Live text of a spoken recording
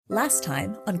Last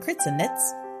time on Crits and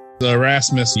Knits,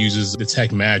 Erasmus uses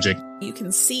detect magic. you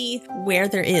can see where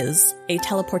there is a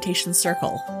teleportation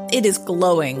circle. It is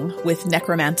glowing with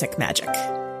necromantic magic.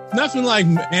 Nothing like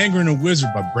angering a wizard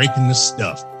by breaking the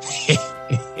stuff.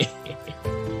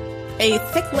 A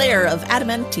thick layer of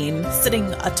adamantine sitting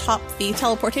atop the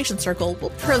teleportation circle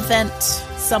will prevent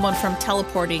someone from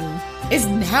teleporting. Is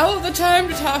now the time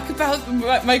to talk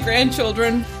about my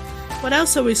grandchildren? What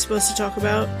else are we supposed to talk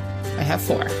about? I have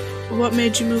 4. What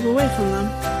made you move away from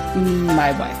them?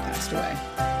 My wife passed away.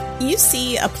 You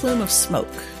see a plume of smoke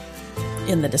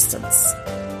in the distance.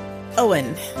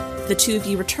 Owen, the two of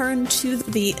you return to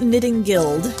the Knitting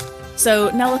Guild. So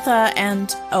Nelitha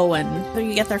and Owen,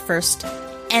 you get there first,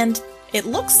 and it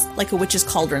looks like a witch's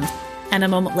cauldron. And a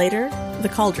moment later, the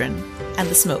cauldron and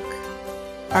the smoke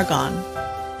are gone.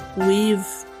 We've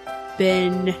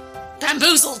been...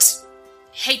 Bamboozled!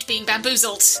 Hate being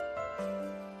bamboozled.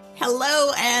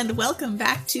 Hello and welcome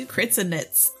back to Crits and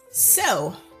Knits.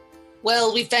 So,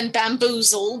 Well, we've been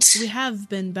bamboozled. We have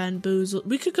been bamboozled.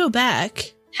 We could go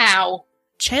back. How?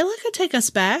 Chayla could take us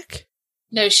back.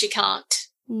 No, she can't.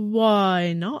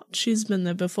 Why not? She's been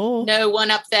there before. No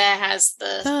one up there has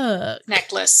the Fuck.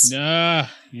 necklace. Nah,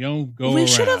 you don't go We around.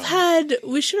 should have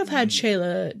had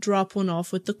Chayla drop one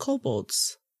off with the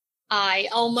kobolds. I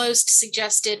almost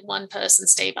suggested one person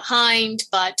stay behind,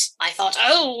 but I thought,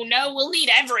 oh, no, we'll need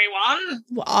everyone.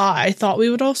 Well, I thought we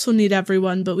would also need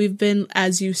everyone, but we've been,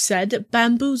 as you said,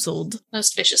 bamboozled.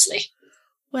 Most viciously.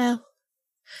 Well,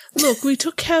 look, we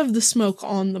took care of the smoke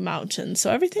on the mountain,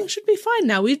 so everything should be fine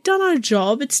now. We've done our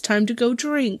job. It's time to go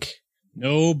drink.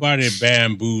 Nobody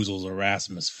bamboozles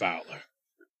Erasmus Fowler.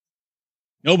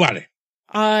 Nobody.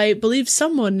 I believe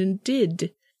someone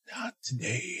did. Not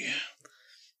today.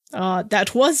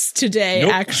 That was today,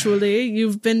 Nope. actually.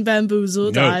 You've been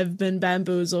bamboozled. Nope. I've been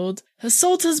bamboozled.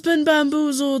 Assault has been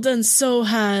bamboozled, and so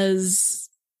has...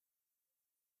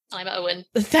 I'm Owen.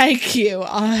 Thank you.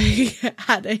 I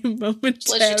had a momentary...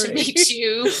 Pleasure to meet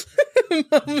you.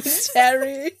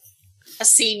 momentary... A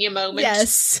senior moment.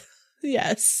 Yes.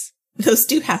 Yes. those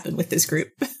do happen with this group.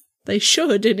 They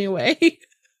should, anyway.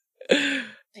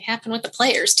 They happen with the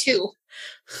players, too.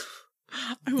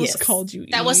 I almost Yes. called you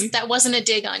That E. wasn't a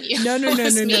dig on you. No. That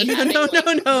was me having,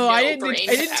 like, I no brain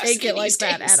didn't take capacity it like these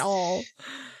that days. at all.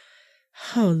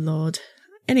 Oh, Lord.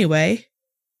 Anyway,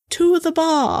 to the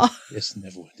bar. This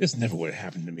never would have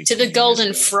happened to me. To the 20 golden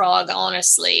years ago. frog,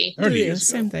 honestly. 30 Yeah, years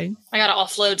ago. same thing. I gotta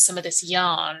offload some of this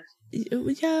yarn.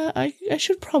 Yeah, I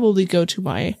should probably go to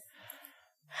my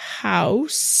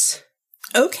house.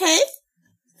 Okay.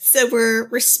 So we're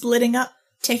splitting up,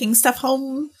 taking stuff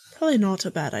home. Probably not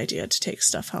a bad idea to take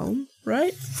stuff home,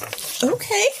 right?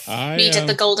 Okay. Meet at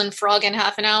the golden frog in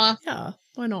half an hour. Yeah,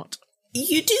 why not?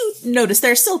 You do notice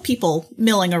there are still people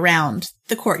milling around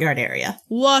the courtyard area.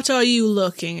 What are you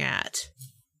looking at?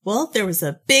 Well, there was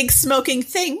a big smoking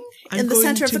thing I'm in the going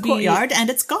center of to the be courtyard,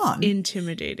 and it's gone.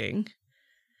 Intimidating.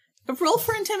 Roll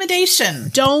for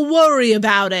intimidation. Don't worry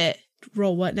about it.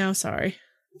 Roll what now? Sorry.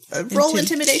 Roll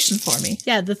intimidation for me.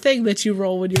 Yeah, the thing that you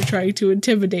roll when you're trying to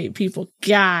intimidate people.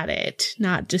 Got it.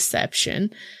 Not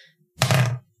deception.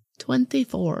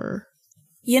 24.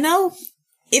 You know,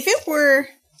 if it were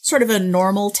sort of a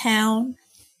normal town,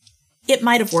 it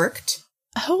might have worked.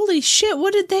 Holy shit,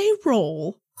 what did they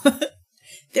roll?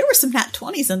 There were some nat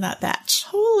 20s in that batch.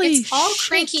 Holy It's all shit.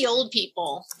 cranky old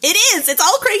people. It is! It's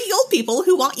all cranky old people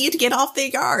who want you to get off their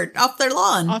yard, off their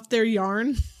lawn. Off their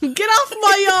yarn. Get off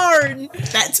my yarn!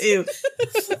 That too.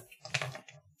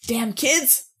 Damn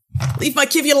kids! Leave my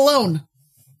Kivian alone!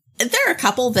 And there are a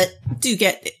couple that do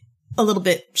get a little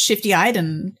bit shifty-eyed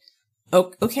and,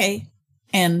 okay,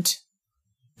 and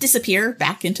disappear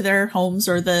back into their homes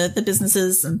or the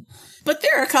businesses. But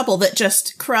there are a couple that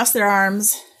just cross their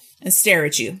arms and stare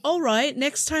at you. Alright,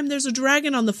 next time there's a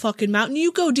dragon on the fucking mountain,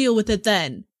 you go deal with it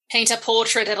then. Paint a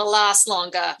portrait, it'll last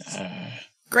longer.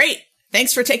 Great!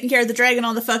 Thanks for taking care of the dragon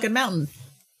on the fucking mountain.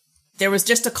 There was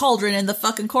just a cauldron in the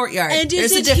fucking courtyard. And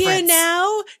There's is a it difference. here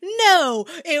now? No,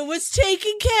 it was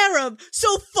taken care of,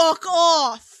 so fuck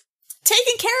off!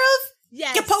 Taken care of?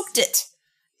 Yes. You poked it.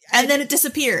 And then it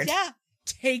disappeared. Yeah,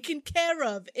 taken care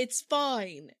of. It's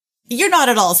fine. You're not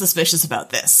at all suspicious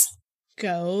about this.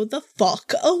 Go the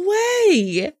fuck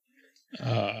away.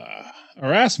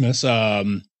 Erasmus,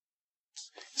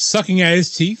 sucking at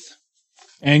his teeth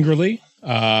angrily,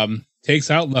 takes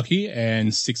out Lucky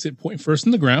and sticks it point first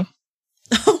in the ground.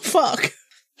 Oh, fuck.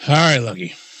 All right,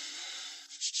 Lucky.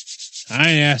 I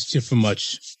ain't asked you for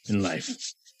much in life.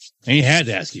 I ain't had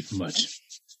to ask you for much.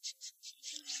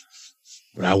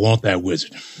 But I want that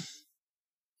wizard.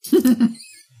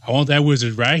 I want that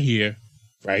wizard right here,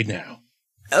 right now.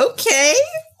 Okay.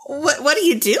 What are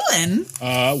you doing?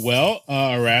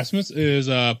 Erasmus is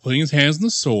putting his hands on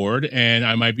the sword, and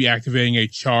I might be activating a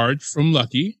charge from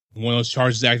Lucky. One of those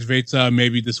charges activates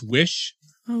maybe this wish.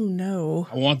 Oh, no.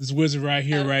 I want this wizard right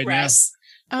here, right Rest.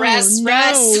 Oh, Rest, no.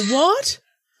 rest. What?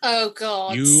 Oh,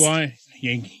 God. now.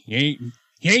 You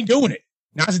ain't doing it.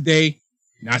 Not today.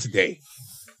 Not today.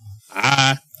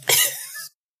 I'm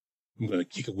going to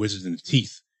kick a wizard in the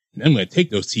teeth, and I'm going to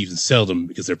take those teeth and sell them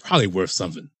because they're probably worth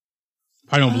something.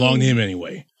 Probably don't belong to him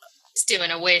anyway. He's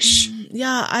doing a wish.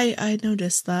 Yeah, I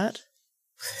noticed that.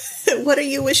 What are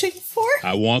you wishing for?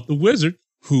 I want the wizard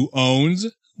who owns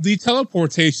the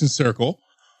teleportation circle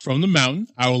from the mountain.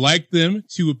 I would like them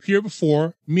to appear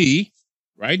before me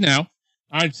right now.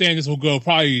 I understand this will go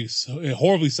probably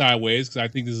horribly sideways because I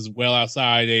think this is well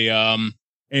outside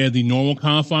the normal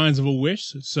confines of a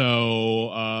wish. So,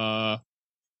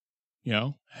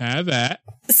 have that.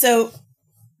 So,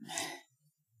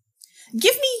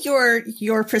 give me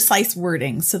your precise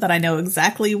wording so that I know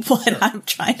exactly what I'm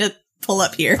trying to pull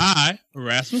up here. I,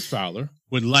 Erasmus Fowler,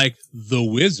 would like the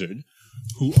wizard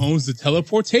who owns the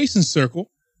teleportation circle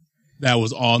that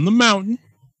was on the mountain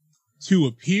to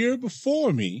appear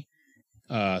before me.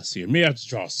 See, maybe I have to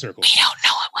draw a circle. We don't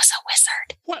know it was a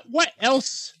wizard. What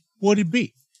else would it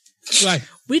be? Like,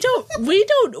 We don't,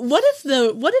 what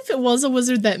if it was a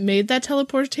wizard that made that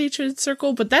teleportation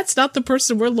circle, but that's not the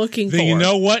person we're looking for? then you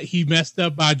know what? He messed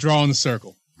up by drawing the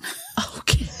circle.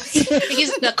 Okay.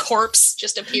 The corpse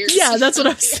just appears. Yeah, that's what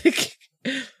I was thinking.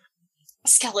 A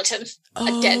skeleton.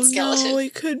 A dead skeleton. No,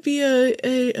 it could be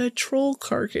a troll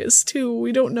carcass, too.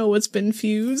 We don't know what's been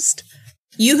fused.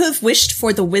 You have wished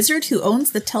for the wizard who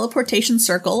owns the teleportation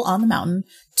circle on the mountain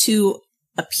to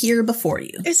appear before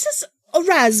you. Is this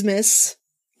Erasmus?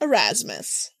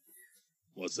 Erasmus.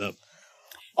 What's up?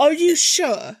 Are you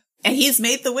sure? And he's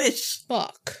made the wish.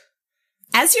 Fuck.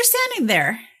 As you're standing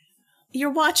there, you're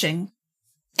watching,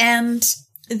 and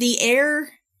the air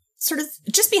sort of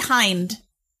just behind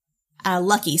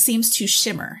Lucky seems to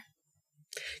shimmer.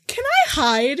 Can I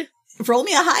hide? Roll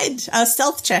me a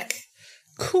stealth check.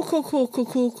 Cool.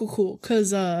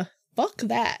 Cause, fuck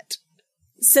that.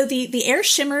 So the air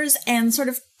shimmers and sort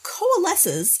of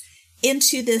coalesces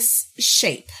into this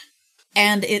shape.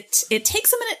 And it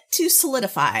takes a minute to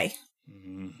solidify.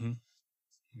 Mm-hmm.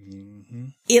 Mm-hmm.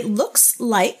 It looks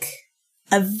like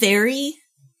a very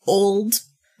old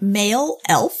male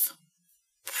elf,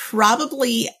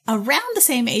 probably around the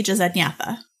same age as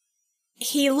Adnyatha.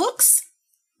 He looks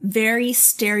very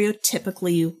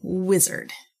stereotypically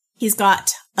wizard. He's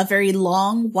got a very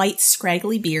long, white,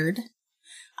 scraggly beard,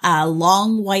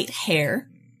 long white hair.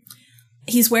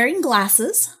 He's wearing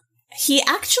glasses. He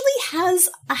actually has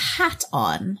a hat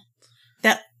on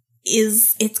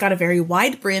it's got a very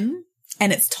wide brim,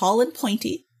 and it's tall and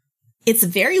pointy. It's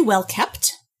very well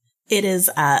kept. It is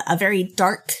a very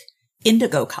dark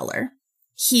indigo color.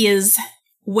 He is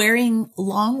wearing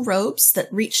long robes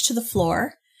that reach to the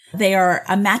floor. They are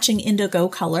a matching indigo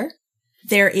color.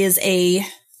 There is a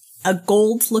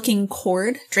gold-looking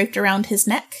cord draped around his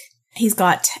neck. He's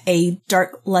got a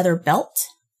dark leather belt.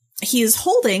 He is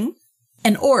holding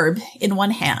an orb in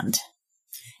one hand,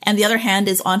 and the other hand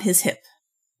is on his hip.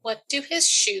 What do his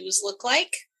shoes look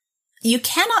like? You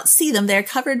cannot see them. They're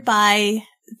covered by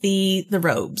the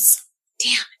robes.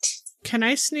 Damn it. Can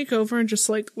I sneak over and just,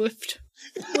 lift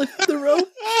the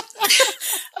rope?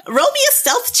 Roll me a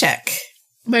stealth check.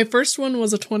 My first one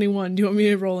was a 21. Do you want me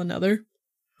to roll another?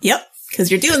 Yep, because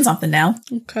you're doing something now.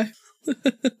 Okay.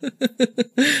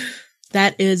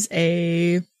 That is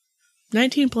a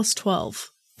 19 plus 12.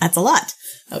 That's a lot.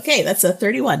 Okay, that's a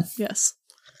 31. Yes.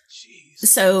 Jeez.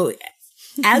 So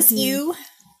as you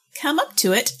come up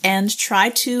to it and try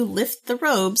to lift the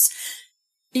robes,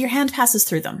 your hand passes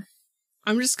through them.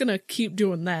 I'm just going to keep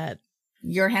doing that.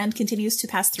 Your hand continues to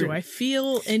pass through. Do I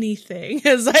feel anything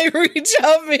as I reach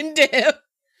up into him?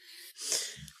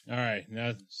 All right.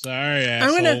 Now, sorry,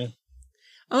 asshole. I'm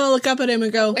gonna look up at him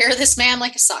and go, Wear this man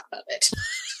like a sock puppet.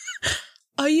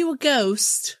 are you a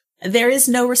ghost? There is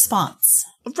no response.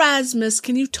 Erasmus,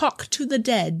 can you talk to the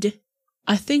dead?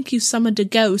 I think you summoned a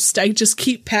ghost. I just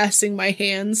keep passing my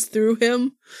hands through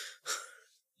him.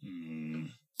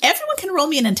 Everyone can roll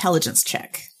me an intelligence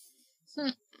check.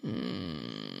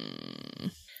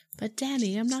 But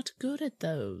Danny, I'm not good at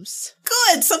those.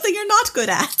 Good! Something you're not good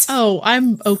at. Oh,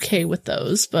 I'm okay with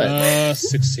those, but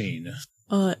 16.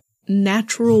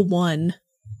 natural 1.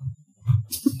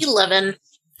 11.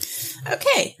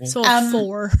 Okay. So a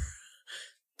 4.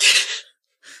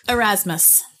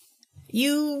 Erasmus,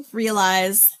 you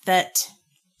realize that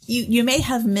you may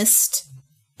have missed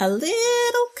a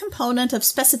little component of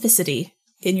specificity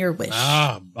in your wish.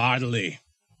 Bodily.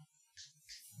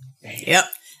 Damn. Yep.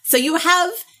 So you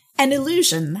have an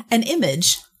illusion, an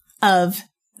image of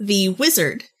the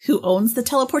wizard who owns the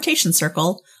teleportation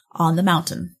circle on the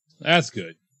mountain. That's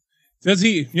good. Does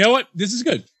he? You know what? This is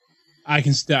good. I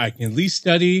can at least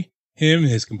study him,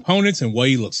 his components, and what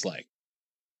he looks like.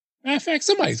 Matter of fact,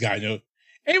 somebody's got to know.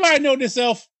 Anybody know this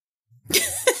elf?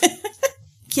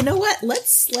 You know what?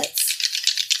 Let's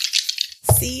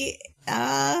see.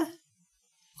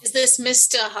 Is this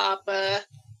Mr. Harper?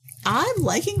 I'm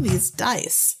liking these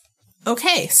dice.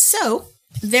 Okay, so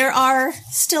there are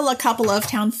still a couple of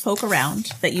town folk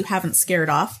around that you haven't scared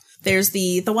off. There's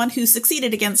the one who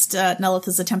succeeded against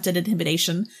Nelitha's attempted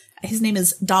intimidation. His name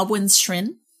is Dobwins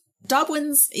Shrin.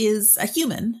 Dobwins is a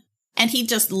human, and he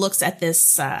just looks at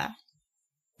this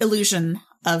illusion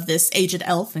of this aged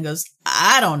elf and goes,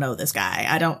 I don't know this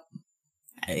guy.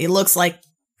 He looks like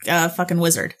a fucking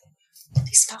wizard.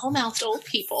 These foul-mouthed old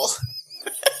people.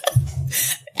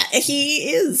 He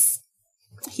is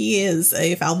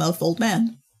a foul-mouthed old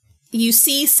man. You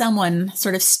see someone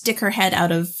sort of stick her head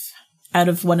out of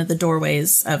one of the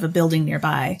doorways of a building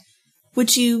nearby.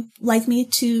 Would you like me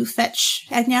to fetch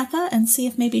Agnatha and see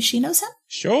if maybe she knows him?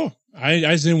 Sure. I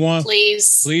just didn't want.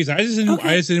 Please. I just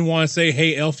didn't want to say,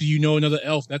 "Hey, elf, do you know another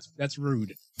elf?" That's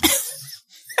rude.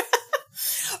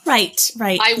 Right.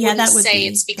 I wouldn't say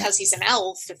it's because he's an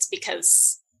elf. It's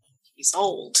because he's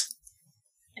old,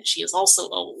 and she is also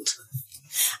old.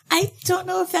 I don't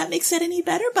know if that makes it any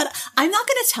better, but I'm not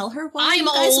going to tell her why I'm you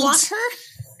guys old. want her.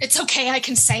 It's okay. I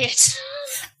can say it.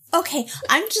 Okay,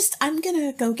 I'm going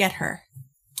to go get her.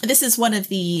 This is one of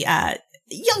the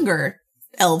younger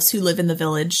elves who live in the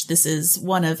village. This is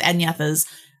one of Agnatha's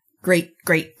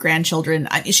great-great-grandchildren.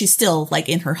 She's still, like,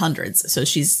 in her hundreds, so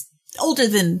she's older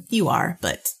than you are,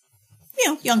 but,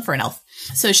 young for an elf.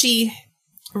 So she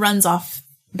runs off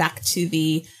back to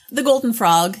the Golden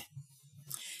Frog,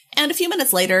 and a few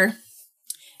minutes later,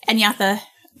 Agnatha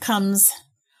comes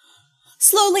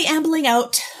slowly ambling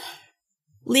out,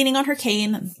 leaning on her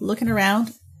cane and looking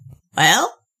around.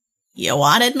 Well, you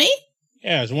wanted me?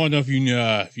 Yeah, I was wondering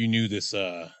if you knew this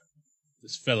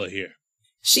fella here.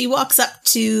 She walks up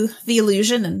to the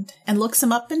illusion and looks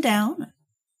him up and down.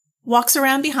 Walks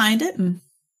around behind it and...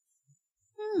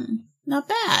 not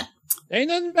bad. Ain't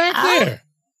nothing back there.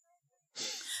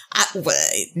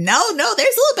 No,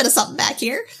 there's a little bit of something back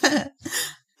here.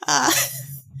 I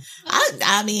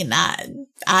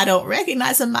don't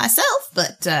recognize him myself,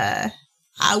 but I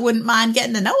wouldn't mind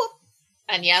getting to know him.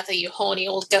 Agnatha, you horny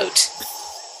old goat.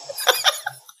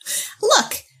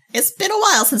 Look, it's been a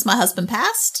while since my husband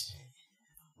passed.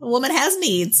 A woman has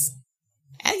needs.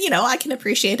 And, I can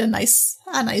appreciate a nice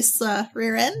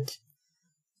rear end.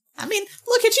 I mean,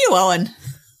 look at you, Owen.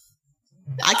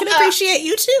 I can appreciate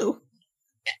you, too.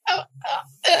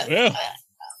 Yeah.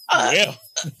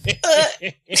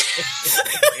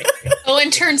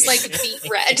 Owen turns like beet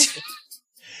red.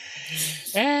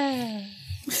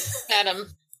 Adam.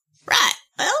 Right.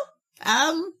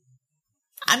 Well,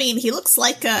 he looks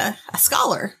like a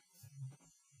scholar.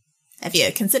 Have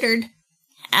you considered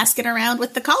asking around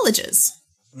with the colleges?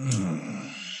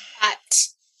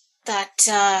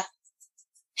 That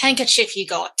handkerchief you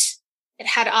got, it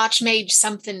had Archmage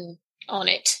something on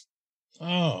it.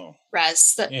 Oh.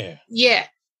 Raz. Yeah.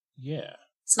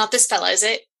 It's not this fella, is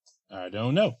it? I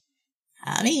don't know.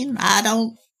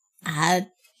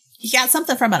 You got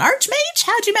something from an Archmage?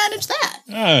 How'd you manage that?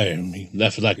 He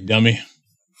left it like a dummy.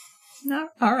 No,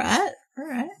 all right.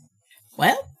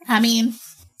 Well,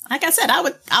 like I said, I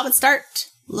would start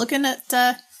looking at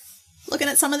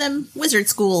some of them wizard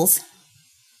schools.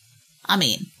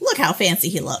 Look how fancy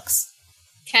he looks.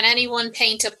 Can anyone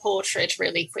paint a portrait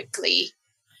really quickly?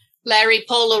 Larry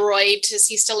Polaroid, is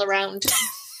he still around?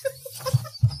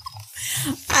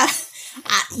 I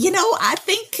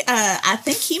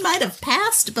think he might have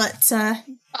passed, but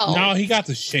No, he got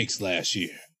the shakes last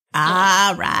year.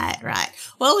 Right.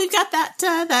 Well, we've got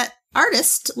that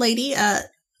artist lady.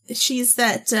 She's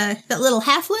that little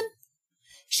halfling.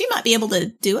 She might be able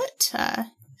to do it.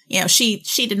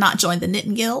 She did not join the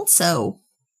Knitting Guild, so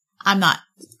I'm not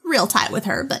real tight with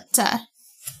her. But I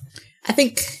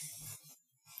think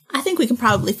we can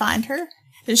probably find her.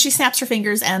 And she snaps her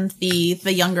fingers, and the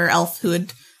younger elf who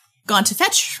had gone to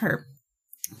fetch her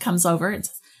comes over and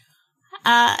says,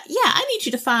 I need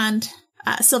you to find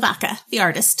Silvaka, the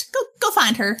artist. Go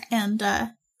find her and tell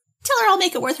her I'll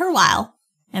make it worth her while.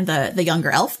 And the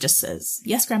younger elf just says,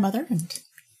 yes, grandmother, and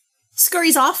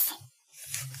scurries off,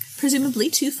 presumably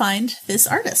to find this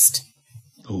artist.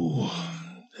 Ooh,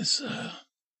 this,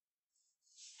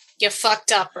 You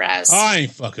fucked up, Raz. I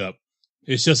ain't fuck up.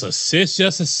 It's just a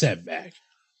setback.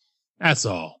 That's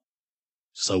all.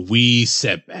 Just a wee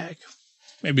setback.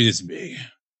 Maybe this big.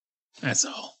 That's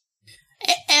all.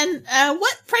 And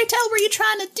what, pray tell, were you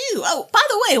trying to do? Oh, by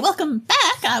the way, welcome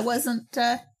back. I was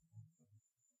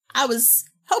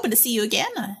hoping to see you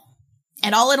again.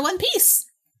 And all in one piece.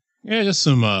 Yeah, just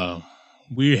some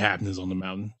weird happenings on the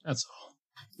mountain. That's all.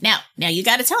 Now you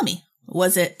got to tell me,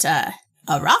 was it a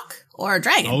rock or a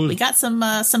dragon? Oh, we got some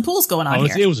pools going on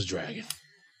here. It was a dragon.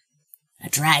 A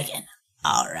dragon.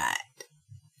 All right.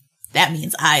 That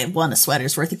means I won a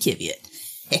sweater's worth of Kiviot.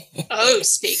 Oh,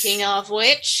 speaking of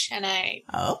which, and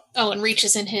Owen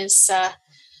reaches in his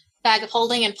bag of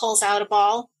holding and pulls out a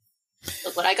ball.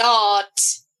 Look what I got.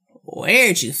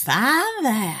 Where'd you find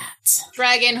that?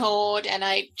 Dragon Horde, and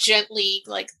I gently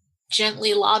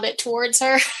lob it towards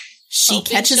her. She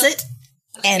catches it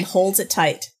and holds it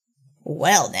tight.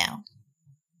 Well, now,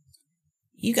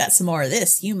 you got some more of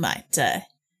this. You might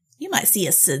see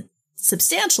a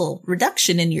substantial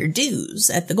reduction in your dues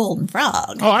at the Golden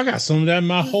Frog. Oh, I got some of that in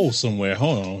my hole somewhere.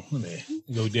 Hold on, let me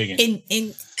go digging.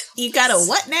 In you got a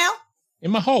what now? In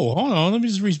my hole. Hold on, let me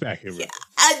just reach back here. Yeah,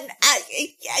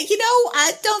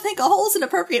 I don't think a hole's an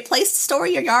appropriate place to store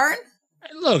your yarn.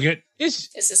 Look, this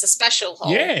is a special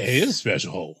hole. Yeah, it is a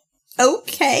special hole.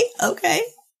 Okay.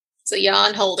 It's a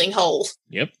yarn holding hole.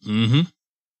 Yep. Mm-hmm.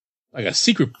 Like a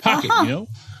secret pocket, you know?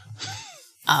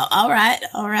 Oh, all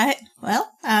right.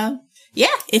 Well, yeah,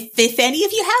 if any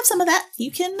of you have some of that,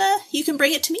 you can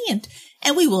bring it to me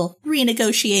and we will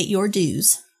renegotiate your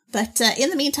dues. But in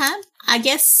the meantime, I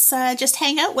guess just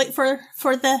hang out, wait for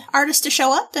the artist to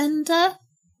show up, and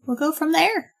we'll go from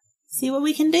there. See what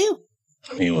we can do.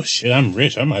 I mean, well, shit, I'm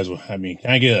rich. I might as well. I mean, can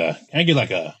I get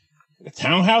like a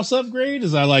townhouse upgrade?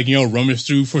 As I rummage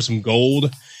through for some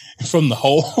gold from the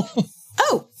hole.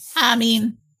 Oh, I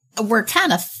mean, we're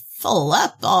kind of full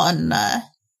up on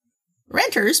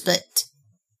renters, but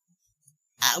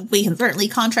we can certainly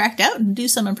contract out and do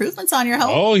some improvements on your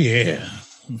home. Oh yeah,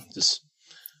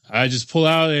 I just pull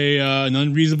out an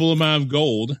unreasonable amount of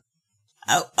gold.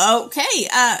 Oh, okay.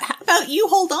 How about you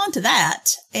hold on to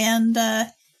that, and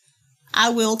I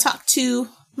will talk to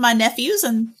my nephews,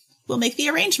 and we'll make the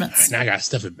arrangements. Now I gotta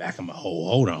stuff it back in my hole.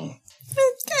 Hold on.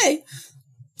 Okay.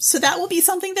 So that will be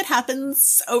something that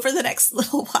happens over the next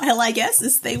little while, I guess,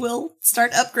 is they will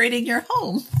start upgrading your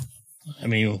home. I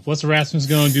mean, what's Erasmus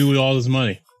going to do with all this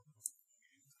money?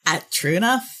 True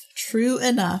enough.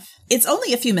 It's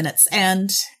only a few minutes,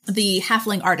 and the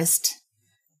halfling artist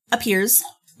appears,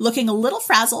 looking a little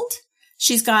frazzled.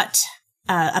 She's got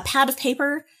a pad of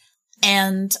paper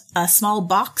and a small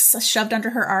box shoved under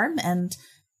her arm, and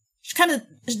she kind of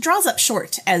draws up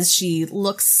short as she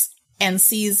looks and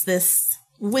sees this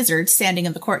wizard standing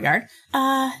in the courtyard.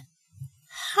 Hi.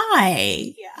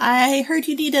 I heard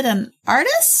you needed an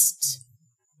artist?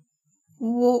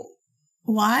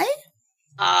 Why?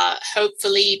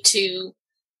 Hopefully to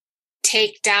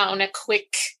take down a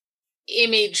quick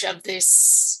image of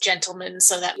this gentleman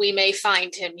so that we may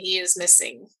find him. He is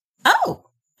missing. Oh,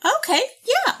 okay.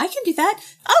 Yeah, I can do that.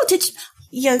 Oh, did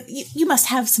you must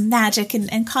have some magic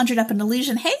and conjured up an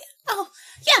illusion. Hey? Oh,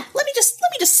 yeah, let me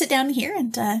just sit down here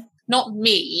and, Not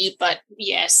me, but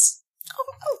yes.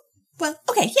 Oh, well,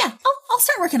 okay, yeah, I'll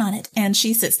start working on it. And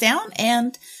she sits down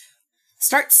and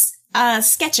starts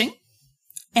sketching.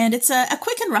 And it's a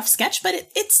quick and rough sketch, but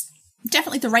it's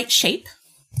definitely the right shape.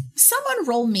 Someone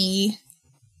roll me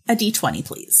a d20,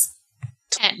 please.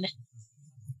 10.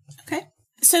 Okay.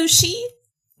 So she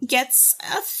gets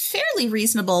a fairly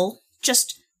reasonable,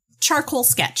 just charcoal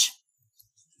sketch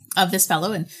of this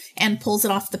fellow and pulls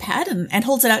it off the pad and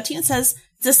holds it out to you and says,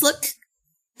 does this look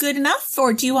good enough,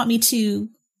 or do you want me to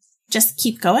just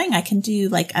keep going? I can do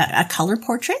like a color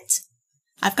portrait.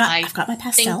 I've got my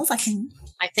pastels.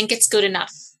 I think it's good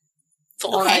enough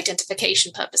for all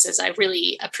identification purposes. I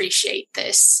really appreciate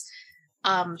this.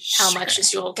 How much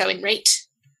is your going rate?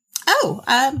 Oh,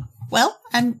 well,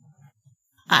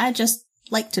 I just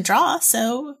like to draw,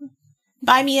 so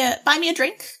buy me a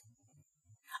drink.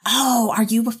 Oh,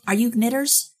 are you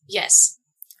knitters? Yes.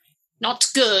 Not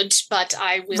good, but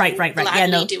I will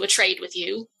gladly do a trade with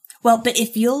you. Well, but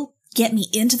if you'll get me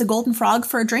into the Golden Frog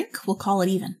for a drink, we'll call it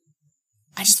even.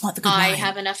 I just want the good wine. I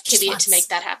have enough Kiviot to make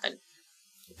that happen.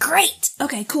 Great.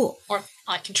 Okay, cool. Or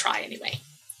I can try anyway.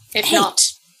 If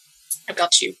not, I've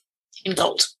got you in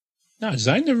gold. No,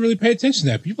 I never really pay attention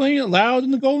to that. People ain't allowed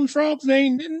in the Golden Frogs. They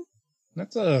ain't.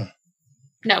 That's a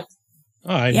no.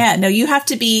 All right. Yeah, no. You have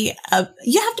to be a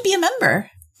member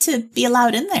to be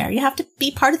allowed in there. You have to be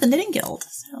part of the knitting guild.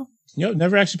 So.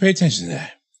 Never actually pay attention to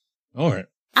that. All right.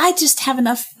 I just have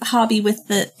enough hobby with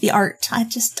the art. I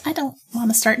don't want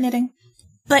to start knitting.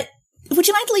 But would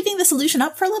you mind leaving the solution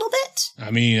up for a little bit?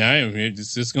 I mean,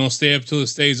 it's just going to stay up till it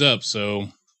stays up, so...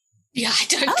 Yeah, I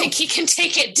don't think he can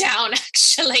take it down,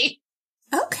 actually.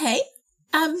 Okay.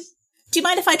 Do you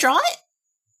mind if I draw it?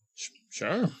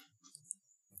 Sure.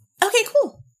 Okay,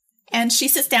 cool. And she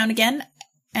sits down again,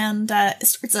 and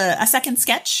it's a second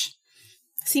sketch.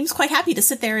 Seems quite happy to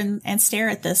sit there and stare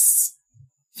at this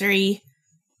very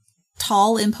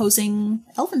tall, imposing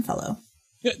elven fellow.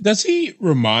 Yeah, does he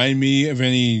remind me of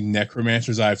any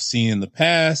necromancers I've seen in the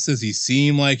past? Does he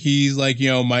seem like he's like,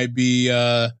 might be,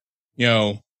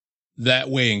 that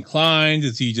way inclined?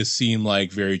 Does he just seem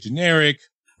like very generic?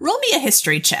 Roll me a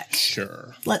history check.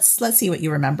 Sure. Let's see what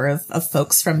you remember of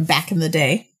folks from back in the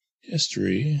day.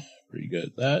 History. Pretty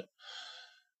good at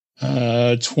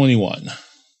that. 21.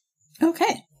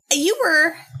 Okay. You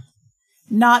were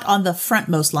not on the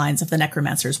frontmost lines of the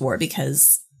Necromancer's War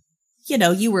because,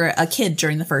 you were a kid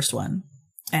during the first one.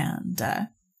 And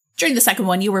during the second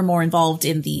one, you were more involved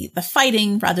in the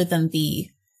fighting rather than the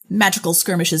magical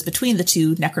skirmishes between the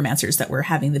two necromancers that were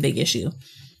having the big issue.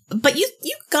 But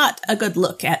you got a good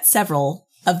look at several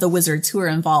of the wizards who are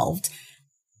involved.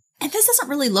 And this doesn't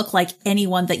really look like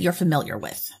anyone that you're familiar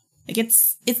with. Like,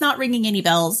 it's not ringing any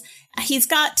bells. He's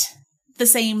got the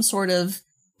same sort of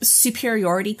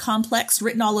superiority complex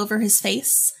written all over his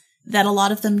face that a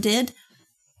lot of them did.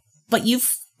 But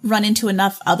you've run into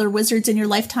enough other wizards in your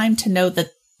lifetime to know that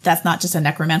that's not just a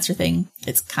necromancer thing.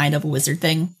 It's kind of a wizard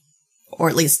thing. Or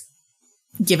at least,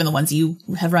 given the ones you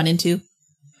have run into.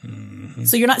 Mm-hmm.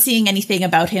 So you're not seeing anything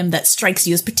about him that strikes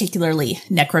you as particularly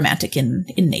necromantic in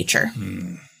nature.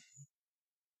 Mm.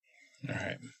 All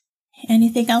right.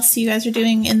 Anything else you guys are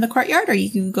doing in the courtyard? Or are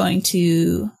you going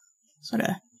to sort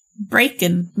of break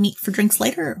and meet for drinks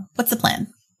later? What's the plan?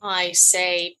 I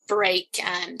say break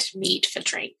and meet for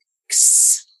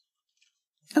drinks.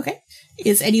 Okay.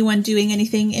 Is anyone doing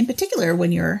anything in particular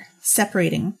when you're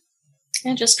separating?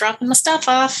 And just dropping my stuff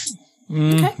off.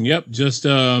 Okay. Yep. Just,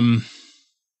 don't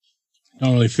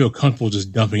really feel comfortable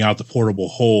just dumping out the portable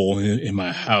hole in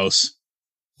my house.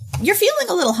 You're feeling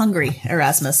a little hungry,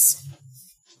 Erasmus.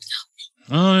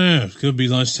 Oh, yeah. It could be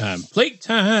lunchtime. Plate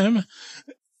time.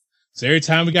 So every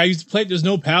time we gotta use the plate, there's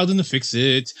no paladin to fix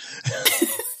it.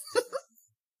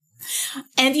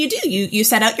 And you do. You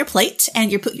set out your plate,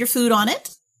 and you put your food on it,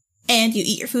 and you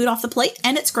eat your food off the plate,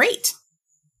 and it's great.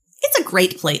 It's a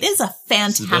great plate. It's a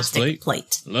fantastic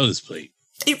plate. I love this plate.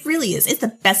 It really is. It's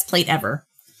the best plate ever.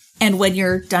 And when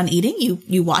you're done eating,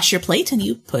 you wash your plate and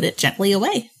you put it gently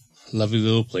away. Lovely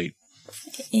little plate.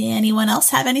 Anyone else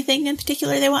have anything in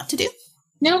particular they want to do?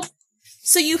 No.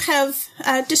 So you have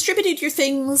distributed your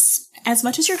things as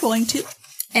much as you're going to,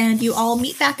 and you all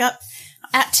meet back up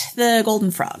at the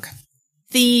Golden Frog.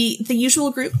 The usual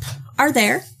group are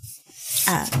there.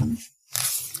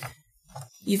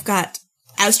 You've got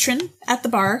Astrid at the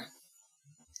bar,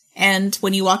 and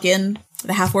when you walk in,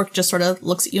 the half-orc just sort of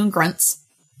looks at you and grunts,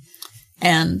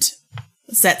 and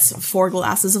sets 4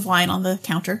 glasses of wine on the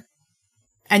counter.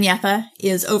 Anyatha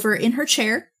is over in her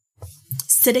chair,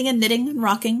 sitting and knitting and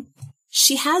rocking.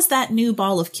 She has that new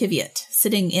ball of Kiviot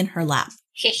sitting in her lap.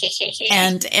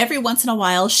 And every once in a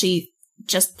while, she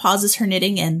just pauses her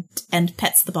knitting and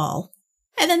pets the ball.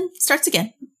 And then starts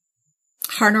again.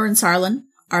 Harnor and Sarlin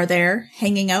are there,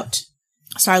 hanging out.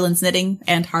 Sarlin's knitting,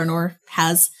 and Harnor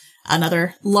has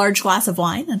another large glass of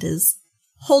wine and is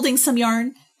holding some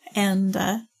yarn and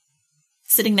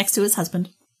sitting next to his husband.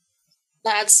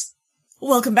 Lads.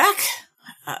 Welcome back.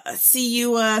 See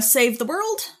you saved the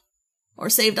world. Or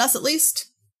saved us, at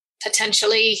least.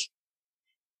 Potentially.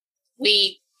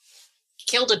 We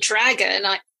killed a dragon.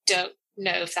 I don't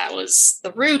know if that was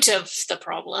the root of the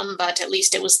problem, but at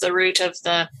least it was the root of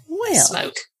the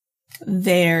smoke.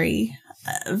 Very,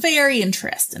 very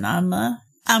interesting.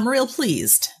 I'm real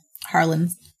pleased. Harlan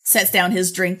sets down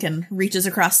his drink and reaches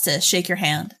across to shake your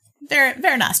hand. Very,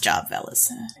 very nice job,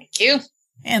 fellas. Thank you.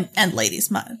 And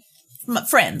ladies, my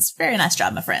friends. Very nice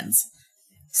job, my friends.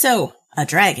 So, a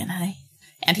dragon, eh?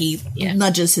 And he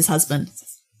nudges his husband.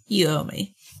 You owe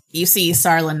me. You see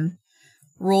Sarlin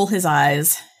roll his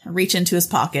eyes, reach into his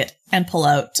pocket, and pull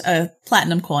out a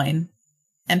platinum coin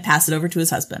and pass it over to his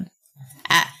husband.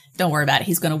 Don't worry about it.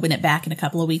 He's going to win it back in a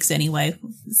couple of weeks anyway.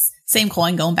 Same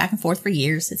coin going back and forth for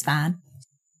years. It's fine.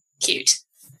 Cute.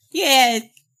 Yeah, it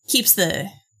keeps the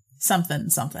something.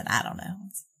 I don't know.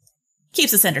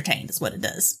 Keeps us entertained is what it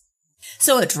does.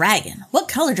 So a dragon. What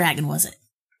color dragon was it?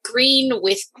 Green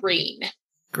with green.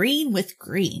 Green with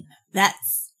green.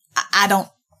 That's... I don't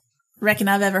reckon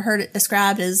I've ever heard it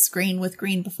described as green with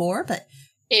green before, but...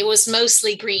 It was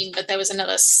mostly green, but there was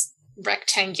another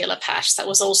rectangular patch that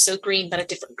was also green, but a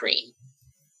different green.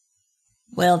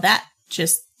 Well, that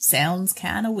just sounds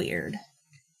kind of weird.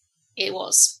 It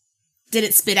was. Did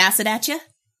it spit acid at you?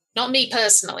 Not me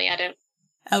personally, I don't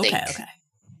think. Okay.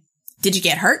 Did you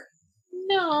get hurt?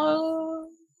 No.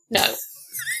 Not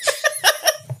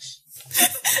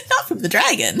from the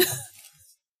dragon.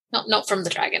 Not from the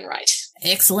dragon, right.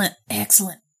 Excellent.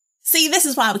 See, this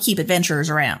is why we keep adventurers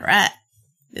around, right?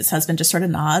 His husband just sort of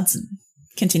nods and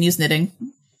continues knitting.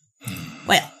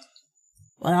 Well,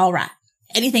 all right.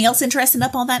 Anything else interesting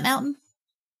up on that mountain?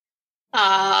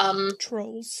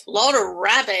 Trolls. A lot of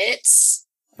rabbits.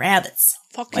 Rabbits.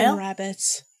 Fucking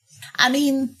rabbits. I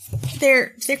mean,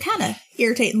 they're kind of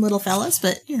irritating little fellas,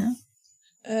 but, you know.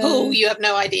 You have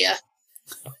no idea.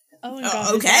 Owen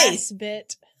got his ass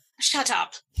bit. Shut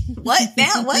up. What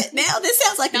now? This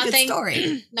sounds like a good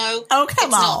story. No. Oh,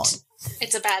 come on. Not.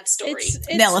 It's a bad story.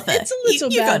 Nelitha, it's a little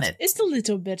bad. it. It's a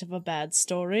little bit of a bad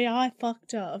story. I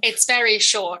fucked up. It's very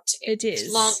short. It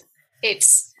is. Long.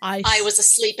 I was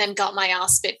asleep and got my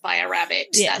ass bit by a rabbit.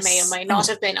 Yes. That may or may not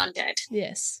have been undead.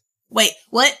 Yes. Wait,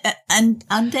 what?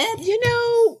 Undead? You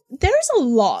know, there's a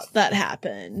lot that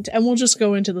happened, and we'll just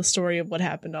go into the story of what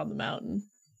happened on the mountain.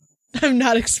 I'm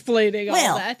not explaining all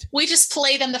that. We just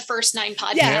play them the first 9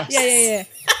 podcasts. Yeah.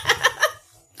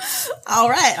 All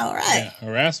right. Yeah,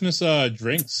 Erasmus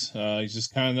drinks. He's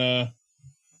just kind of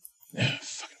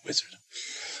fucking wizard.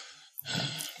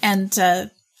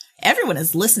 And everyone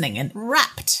is listening in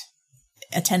rapt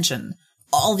attention.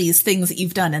 All these things that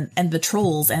you've done, and the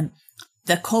trolls and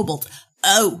the kobold.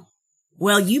 Oh,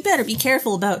 well, you better be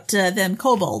careful about them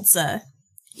kobolds.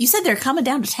 You said they're coming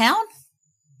down to town?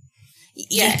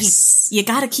 Yes. You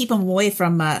got to keep them away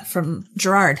from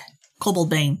Gerard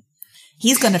Koboldbane.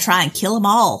 He's going to try and kill them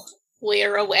all.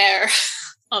 We're aware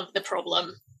of the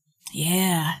problem.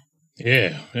 Yeah.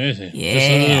 Just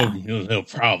a little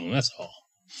problem, that's all.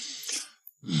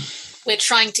 We're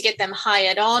trying to get them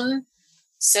hired on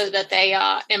so that they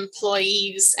are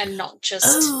employees and not just...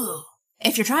 Oh,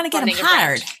 if you're trying to get them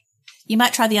hired, you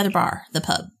might try the other bar, the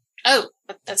pub. Oh,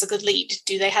 that's a good lead.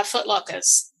 Do they have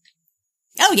footlockers?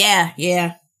 Oh, yeah.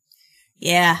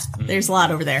 There's a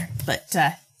lot over there, but...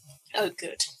 Oh,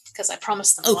 good, because I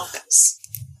promised them lockers.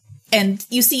 And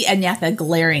you see Anyatha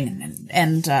glaring,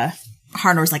 and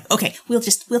Harnor's like, okay, we'll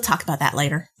talk about that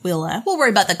later. We'll worry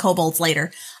about the kobolds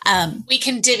later. We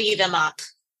can divvy them up.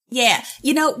 Yeah.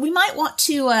 You know, we might want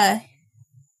to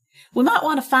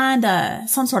find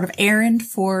some sort of errand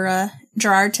for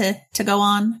Gerard to go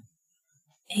on.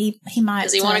 He might...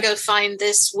 Does he want to go find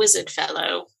this wizard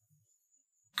fellow?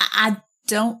 I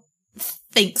don't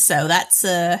think so. That's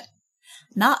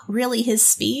not really his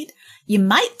speed. You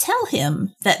might tell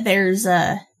him that there's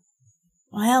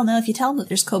well, no, if you tell him that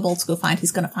there's kobolds to go find,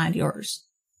 he's going to find yours.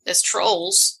 There's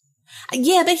trolls.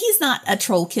 Yeah, but he's not a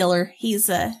troll killer. He's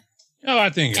I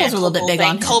think trolls are a little bit big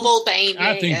on him. Koboldbane.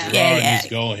 I think Gerard needs to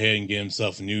go ahead and get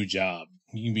himself a new job.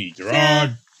 He can be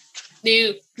Gerard.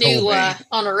 New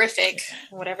honorific,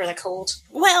 whatever they're called.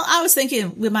 Well, I was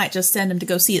thinking we might just send him to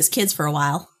go see his kids for a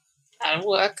while. That'll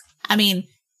work. I mean,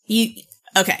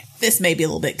 okay, this may be a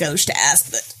little bit gauche to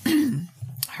ask, but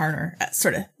Harner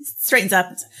sort of straightens up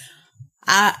and says,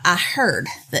 I heard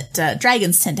that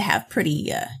dragons tend to have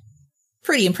pretty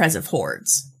impressive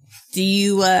hoards. Do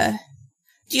you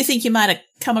think you might have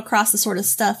come across the sort of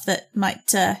stuff that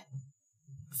might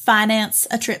finance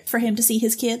a trip for him to see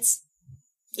his kids?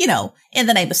 You know, in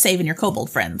the name of saving your kobold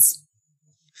friends.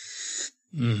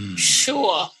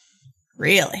 Sure.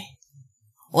 Really?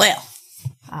 Well,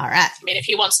 all right. I mean, if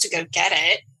he wants to go get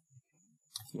it.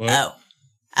 What?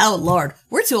 Oh, Lord.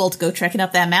 We're too old to go trekking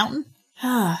up that mountain.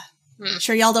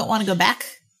 Sure y'all don't want to go back?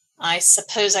 I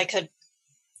suppose I could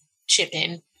chip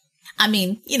in. I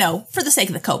mean, you know, for the sake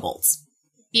of the kobolds.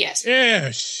 Yes.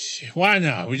 Yeah, why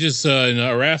not? We just,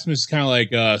 Erasmus kind of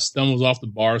like stumbles off the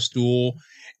bar stool,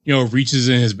 you know, reaches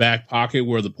in his back pocket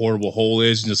where the portable hole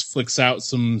is and just flicks out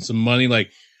some money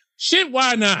like, shit,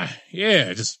 why not?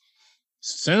 Yeah, just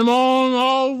send them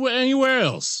all anywhere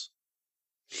else.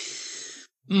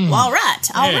 Well, all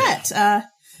right.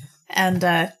 And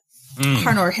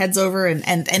Harnor heads over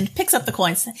and picks up the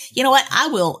coins. You know what? I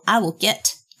will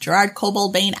get Gerard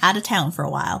Koboldbane out of town for a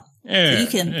while. Yeah, so you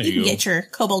can get your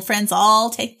kobold friends all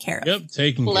taken care of. Yep,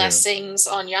 taken care of. Blessings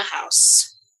on your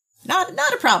house. Not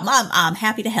a problem. I'm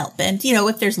happy to help. And, you know,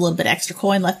 if there's a little bit extra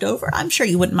coin left over, I'm sure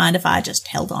you wouldn't mind if I just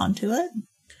held on to it.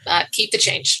 Keep the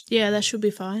change. Yeah, that should be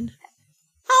fine.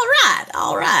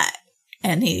 All right.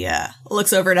 And he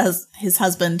looks over at his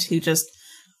husband, who just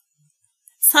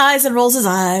sighs and rolls his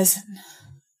eyes.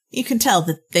 You can tell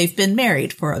that they've been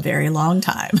married for a very long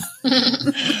time.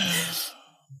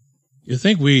 You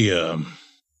think we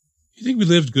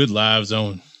lived good lives,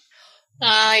 Owen?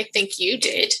 I think you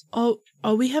did. Oh,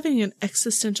 are we having an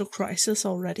existential crisis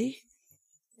already?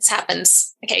 This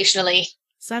happens occasionally.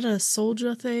 Is that a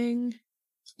soldier thing?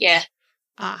 Yeah.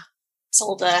 Ah. It's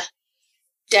all the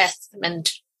death and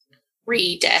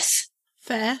re-death.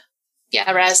 Fair.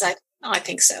 Yeah, Raz, I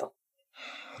think so.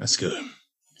 That's good.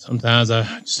 Sometimes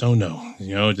I just don't know.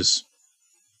 Just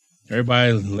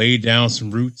everybody laid down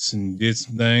some roots and did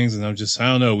some things, and I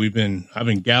don't know. I've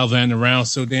been galvanizing around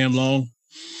so damn long.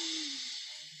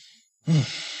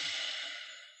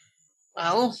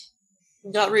 Well,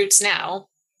 we've got roots now.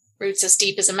 Roots as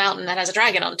deep as a mountain that has a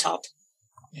dragon on top.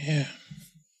 Yeah.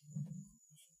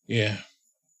 Yeah.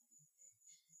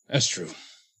 That's true.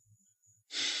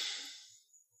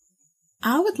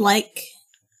 I would like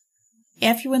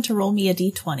everyone to roll me a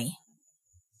d20.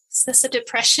 Is this a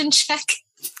depression check?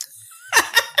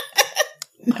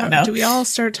 No. Do we all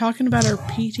start talking about our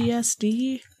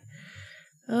PTSD?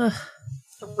 Ugh.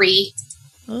 3.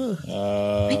 Ugh.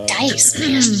 My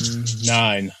dice.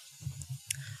 9.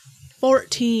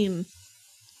 14.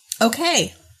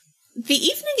 Okay. The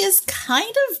evening is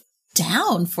kind of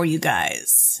down for you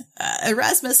guys.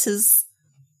 Erasmus has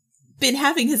been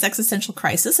having his existential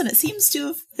crisis, and it seems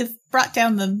to have brought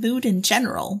down the mood in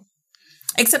general.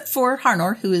 Except for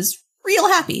Harnor, who is real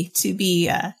happy to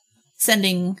be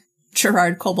sending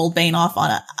Gerard Koboldbane off on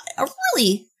a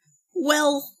really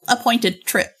well-appointed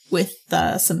trip with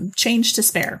some change to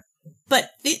spare. But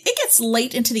it gets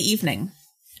late into the evening.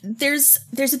 There's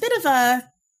a bit of a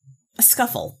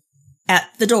scuffle at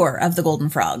the door of the Golden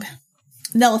Frog.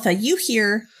 Nelitha, you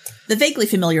hear the vaguely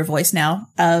familiar voice now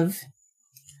of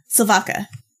Silvaka.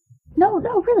 No,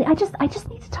 really, I just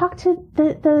need to talk to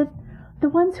the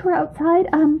ones who are outside.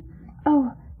 I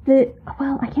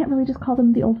can't really just call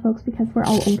them the old folks because we're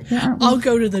all old here, aren't we? I'll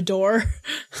go to the door.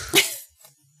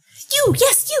 You!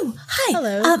 Hi!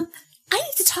 Hello. I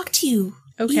need to talk to you.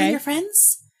 Okay. You and your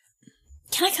friends?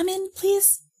 Can I come in,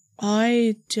 please?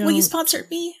 I don't... Will you sponsor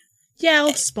me? Yeah,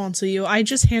 I'll sponsor you. I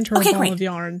just hand her a ball great. of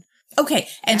yarn. Okay,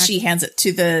 and she hands it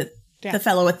to the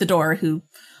fellow at the door, who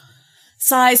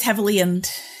sighs heavily and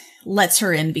lets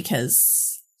her in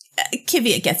because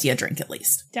Kivia gets you a drink at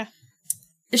least. Yeah.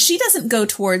 She doesn't go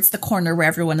towards the corner where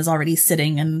everyone is already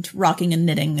sitting and rocking and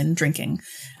knitting and drinking.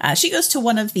 She goes to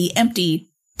one of the empty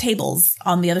tables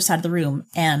on the other side of the room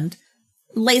and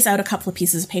lays out a couple of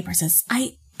pieces of paper and says,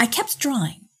 I kept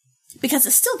drawing because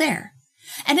it's still there.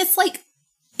 And it's like,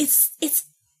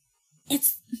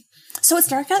 so it's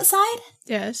dark outside?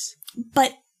 Yes.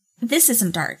 But this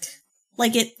isn't dark.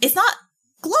 Like it's not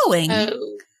glowing,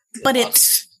 but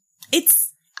it's,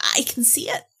 I can see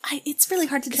it. It's really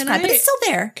hard to describe, but it's still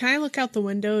there. Can I look out the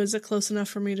window? Is it close enough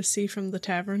for me to see from the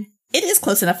tavern? It is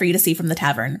close enough for you to see from the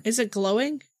tavern. Is it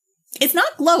glowing? It's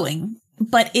not glowing,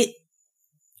 but it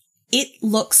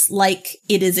looks like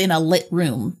it is in a lit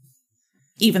room,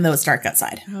 even though it's dark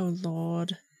outside. Oh,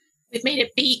 Lord. We've made a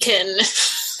beacon.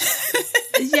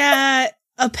 Yeah,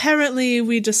 apparently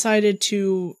we decided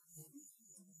to...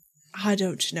 I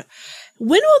don't know.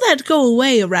 When will that go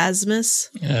away, Erasmus?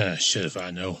 Shit if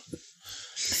I know.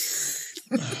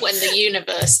 When the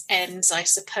universe ends, I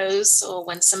suppose, or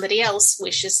when somebody else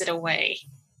wishes it away.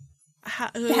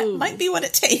 That might be what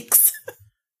it takes.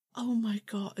 Oh my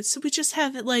god. So we just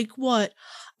have it like, what?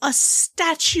 A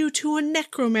statue to a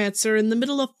necromancer in the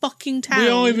middle of fucking town. We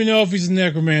don't even know if he's a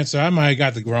necromancer. I might have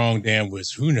got the wrong damn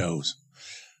wizard. Who knows?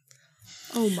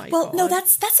 Oh my god. Well, no,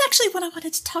 that's actually what I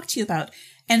wanted to talk to you about.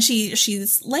 And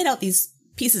she's laid out these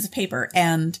pieces of paper,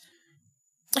 and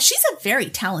she's a very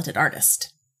talented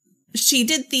artist. She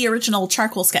did the original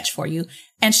charcoal sketch for you,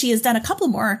 and she has done a couple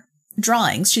more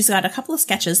drawings. She's got a couple of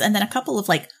sketches, and then a couple of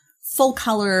like full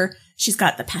color. She's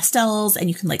got the pastels, and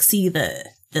you can like see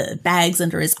the bags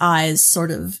under his eyes,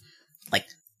 sort of like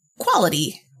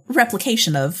quality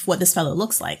replication of what this fellow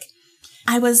looks like.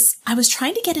 I was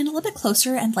trying to get in a little bit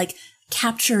closer and like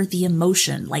capture the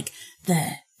emotion, like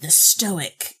the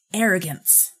stoic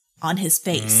arrogance on his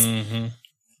face. Mm-hmm.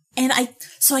 And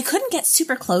I couldn't get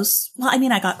super close. Well, I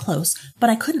mean, I got close, but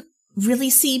I couldn't really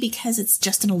see because it's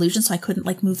just an illusion, so I couldn't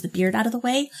like move the beard out of the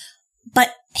way.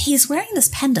 But he's wearing this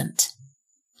pendant.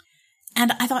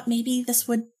 And I thought maybe this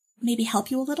would maybe help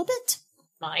you a little bit.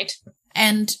 Might.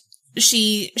 And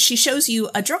she shows you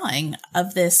a drawing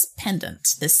of this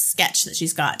pendant, this sketch that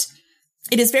she's got.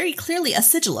 It is very clearly a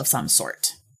sigil of some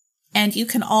sort. And you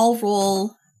can all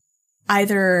roll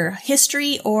either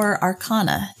history or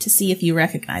arcana to see if you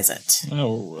recognize it.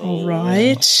 Oh, all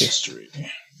right.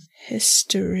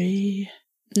 History.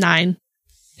 9.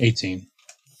 18.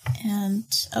 And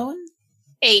Owen?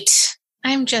 8.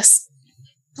 I'm just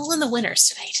pulling the winners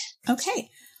tonight. Okay.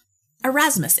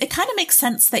 Erasmus, it kind of makes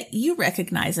sense that you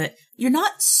recognize it. You're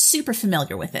not super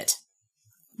familiar with it,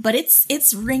 but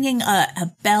it's ringing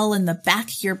a bell in the back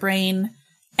of your brain,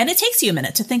 and it takes you a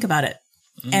minute to think about it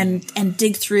and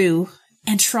dig through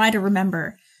and try to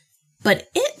remember. But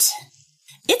it's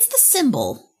the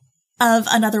symbol of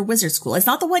another wizard school. It's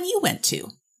not the one you went to,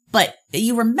 but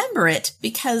you remember it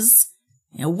because,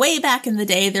 way back in the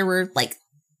day, there were like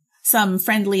some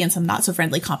friendly and some not so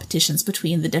friendly competitions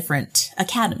between the different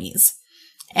academies.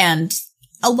 And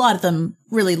a lot of them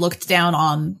really looked down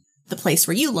on the place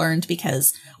where you learned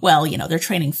because, well, they're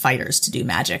training fighters to do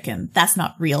magic, and that's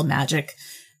not real magic.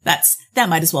 That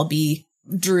might as well be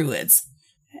druids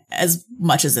as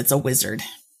much as it's a wizard.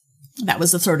 That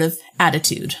was the sort of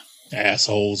attitude.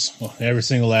 Assholes. Well, every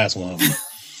single last one of them.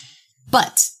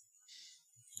 But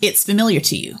it's familiar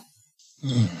to you.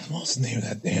 What's the name of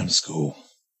that damn school?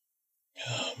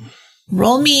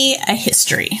 Roll me a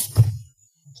history.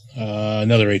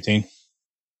 Another 18.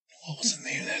 What was the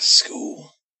name of that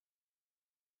school?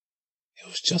 It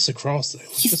was just across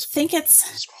think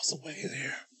it's just across the way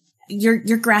there.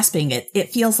 You're grasping it. It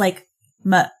feels like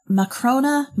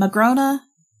Magrona? McElroy?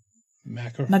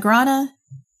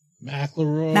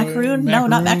 Macaroon? No,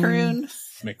 not Macaroon.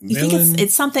 Macmillan. You think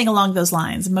it's something along those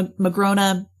lines.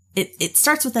 Magrona. It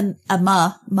starts with a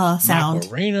ma sound.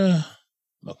 Macarena.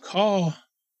 Macaw.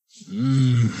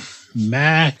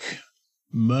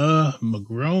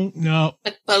 Magrone. No.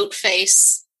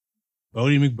 McBoatface.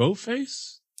 Bodie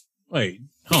McBoatface? Wait.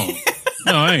 Oh.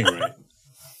 No, I ain't right.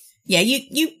 Yeah,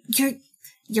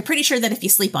 you're pretty sure that if you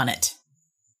sleep on it,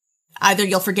 either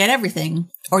you'll forget everything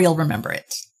or you'll remember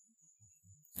it.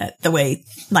 The way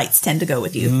nights tend to go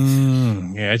with you.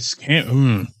 Yeah, I just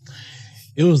can't.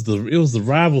 It was the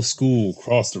rival school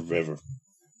across the river.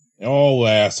 All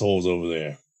assholes over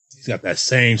there. He's got that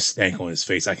same stank on his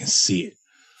face. I can see it.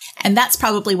 And that's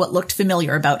probably what looked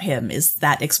familiar about him, is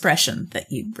that expression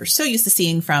that you were so used to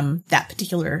seeing from that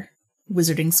particular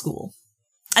wizarding school.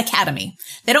 Academy.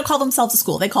 They don't call themselves a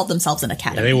school. They called themselves an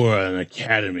academy. Yeah, they were an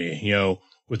academy,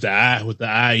 with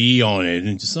the IE on it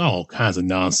and just all kinds of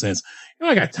nonsense.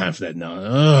 I got time for that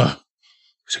now.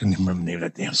 Wish I couldn't even remember the name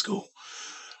of that damn school.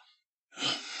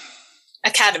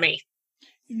 Academy.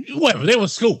 Whatever, they were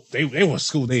school. They were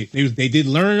school. They did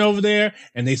learn over there,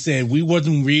 and they said we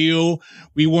weren't real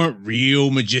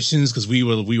magicians because we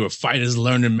were fighters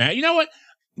learning math. You know what?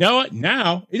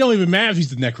 Now it don't even matter if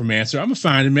he's the necromancer. I'm gonna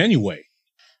find him anyway.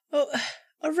 Oh,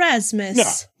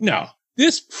 Erasmus. No.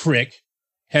 This prick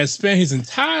has spent his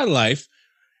entire life,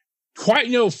 4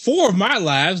 of my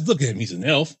lives. Look at him. He's an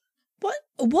elf.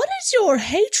 What is your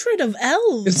hatred of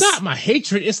elves? It's not my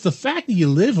hatred. It's the fact that you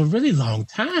live a really long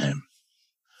time.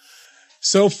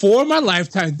 So 4 of my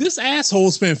lifetime, this asshole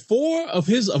spent 4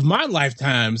 of my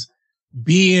lifetimes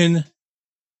being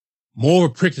more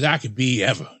of a prick than I could be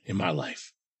ever in my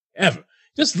life. Ever.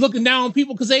 Just looking down on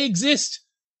people because they exist.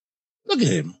 Look at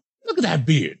him. Look at that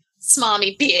beard.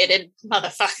 Smarmy bearded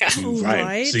motherfucker.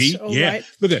 Right. See? Yeah. Right.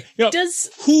 Look at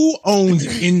who owns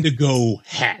indigo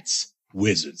hats?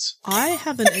 Wizards. I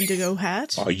have an indigo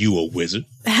hat. Are you a wizard?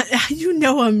 You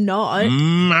know I'm not. I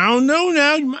don't know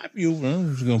now. You might be.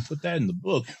 I'm just going to put that in the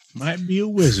book. Might be a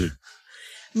wizard.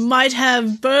 Might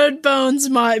have bird bones,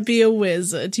 might be a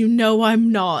wizard. You know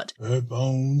I'm not. Bird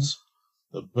bones.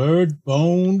 The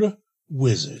bird-boned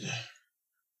wizard.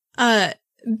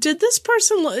 Did this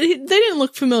person... They didn't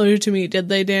look familiar to me, did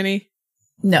they, Danny?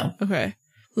 No. Okay.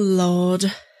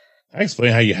 Lord. I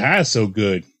explain how you hide so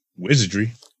good.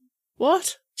 Wizardry.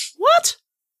 What?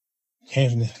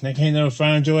 They can't never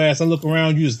find your ass. I look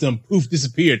around, you just done poof,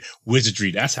 disappeared.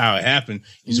 Wizardry. That's how it happened.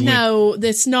 No,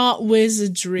 that's not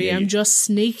wizardry. Yeah, I'm just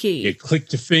sneaky. You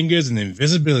clicked your fingers and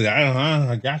invisibility.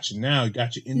 I got you now. You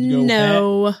got your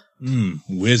indigo hat.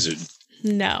 Wizard.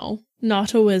 No,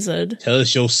 not a wizard. Tell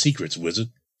us your secrets, wizard.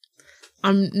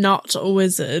 I'm not a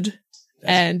wizard.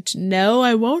 And no,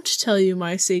 I won't tell you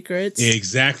my secrets. Yeah,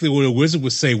 exactly what a wizard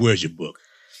would say. Where's your book?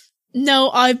 No,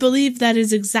 I believe that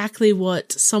is exactly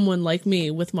what someone like me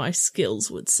with my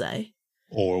skills would say.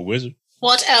 Or a wizard.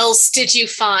 What else did you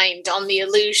find on the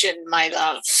illusion, my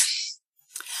love?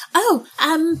 Oh,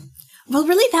 well,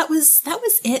 really, that was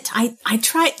it. I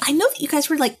tried. I know that you guys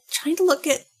were trying to look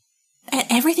at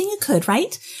everything you could,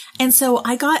 right? And so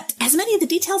I got as many of the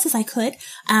details as I could.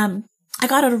 I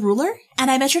got out a ruler and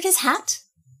I measured his hat.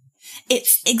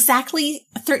 It's exactly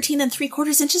 13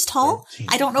 3/4 inches tall.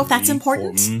 I don't know if that's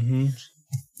important. Mm-hmm.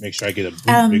 Make sure I get a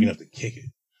boot big enough to kick it.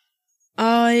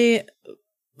 I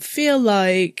feel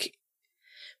like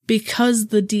because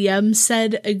the DM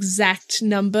said exact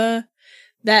number,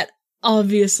 that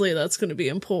obviously that's going to be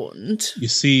important. You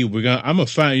see, I'm gonna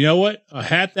find. You know what? A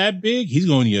hat that big, he's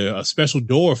going to need a special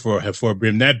door for a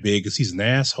brim that big because he's an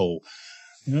asshole.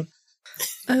 Yep.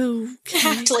 Okay. I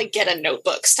have to get a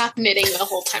notebook, stop knitting the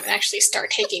whole time, and actually start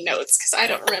taking notes because I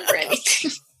don't remember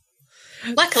anything.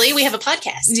 Luckily, we have a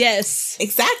podcast. Yes,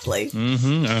 exactly.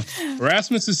 Mm-hmm.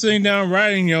 Rasmus is sitting down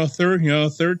writing,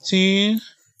 13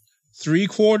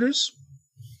 3/4.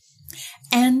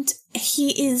 And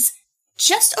he is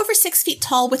just over 6 feet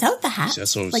tall without the hat.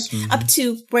 Just over, up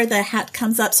to where the hat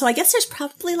comes up. So I guess there's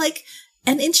probably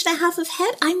an inch and a half of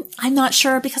head. I'm not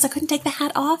sure because I couldn't take the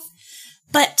hat off.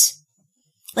 But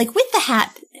with the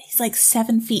hat, he's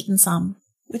 7 feet and some,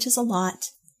 which is a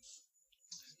lot.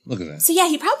 Look at that. So yeah,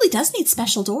 he probably does need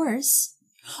special doors.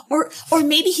 Or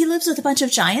maybe he lives with a bunch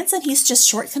of giants and he's just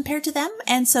short compared to them,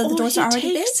 and so the doors are already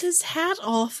big. He takes his hat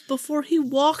off before he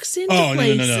walks into No.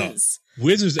 places.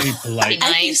 Wizards ain't polite.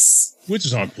 Nice.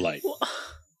 Wizards aren't polite.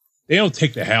 They don't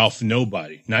take the hat off for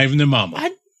nobody, not even their mama.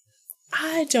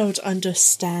 I don't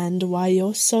understand why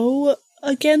you're so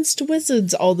against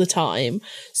wizards all the time.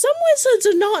 Some wizards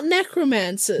are not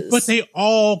necromancers. But they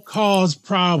all cause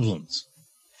problems.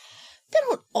 They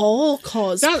don't all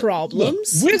cause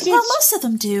problems. Look, wizards, well, most of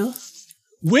them do.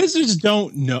 Wizards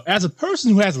don't know. As a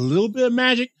person who has a little bit of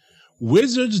magic,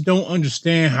 wizards don't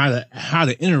understand how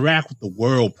to interact with the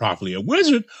world properly. A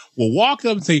wizard will walk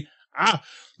up and say, I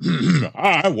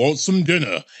want some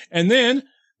dinner. And then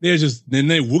they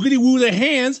woogity woo their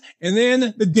hands, and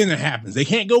then the dinner happens. They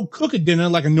can't go cook a dinner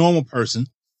like a normal person.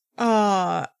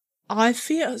 I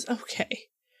feel okay.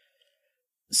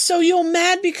 So you're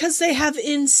mad because they have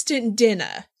instant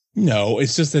dinner? No,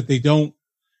 it's just that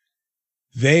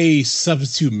they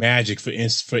substitute magic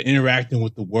for interacting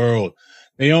with the world.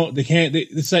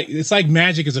 It's like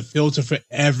magic is a filter for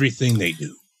everything they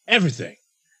do. Everything.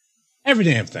 Every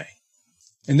damn thing.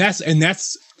 And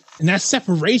that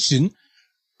separation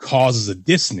causes a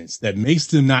dissonance that makes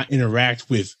them not interact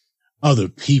with other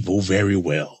people very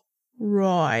well.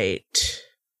 Right.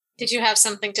 Did you have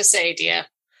something to say, Dia?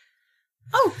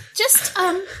 Oh, just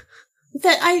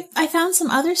that I found some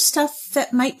other stuff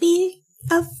that might be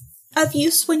of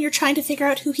use when you're trying to figure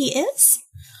out who he is.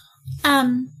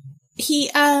 He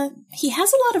has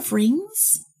a lot of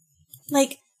rings,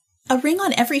 a ring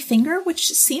on every finger, which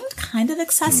seemed kind of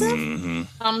excessive. Mm-hmm.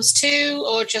 Thumbs too,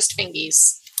 or just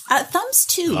fingies? Thumbs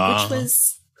too, which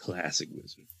was classic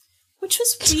wizard. Which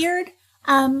was weird.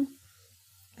 I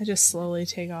just slowly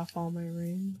take off all my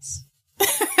rings.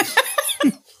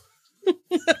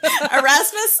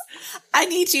 Erasmus, I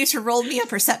need you to roll me a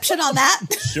perception on that.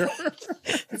 Sure.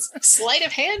 Sleight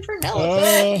of hand for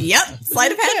Nelitha. Yep,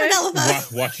 sleight of hand for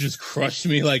Nelitha. Watch you just crush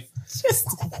me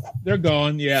they're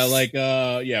gone. Yeah,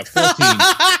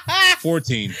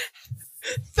 14.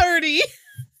 30.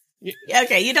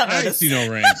 Okay, you don't I notice. see no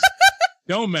rings.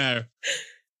 Don't matter.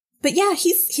 But yeah,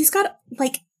 he's got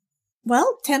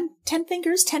 10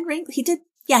 fingers, 10 rings. He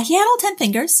had all 10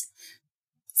 fingers.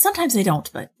 Sometimes they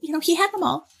don't, but he had them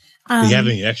all. Do you have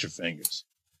any extra fingers?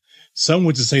 Some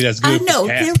would just say that's good. No,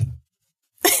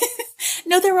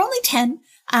 there were only 10.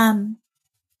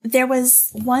 There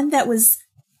was one that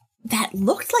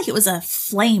looked like it was a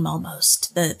flame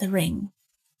almost, the ring.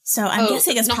 So I'm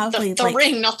guessing it's probably the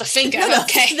ring, not the finger. No,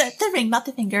 okay, the ring, not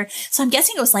the finger. So I'm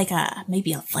guessing it was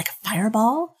maybe a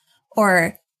fireball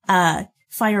or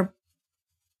fire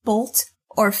bolt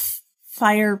or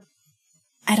fire.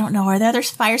 I don't know. Are there other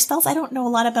fire spells? I don't know a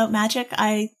lot about magic.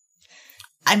 I'm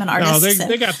an artist. No,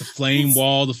 they got the flame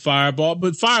wall, the fireball,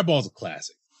 but fireball's a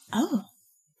classic. Oh.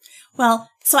 Well,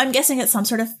 so I'm guessing it's some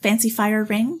sort of fancy fire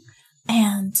ring.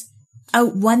 And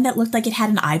one that looked like it had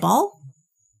an eyeball.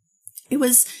 It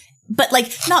was, but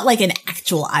not like an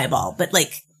actual eyeball, but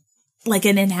like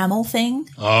an enamel thing.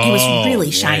 Oh, it was really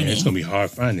shiny. It's going to be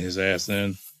hard finding his ass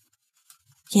then.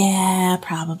 Yeah,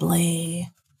 probably.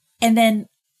 And then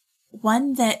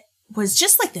one that was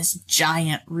just like this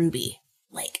giant ruby,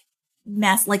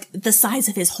 mass, the size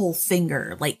of his whole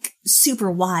finger, super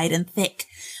wide and thick.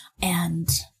 And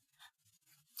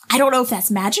I don't know if that's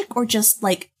magic or just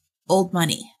old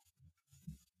money.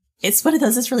 It's one of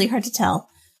those that's really hard to tell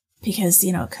because,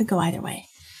 it could go either way.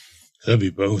 Could be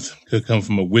both. Could come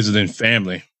from a wizarding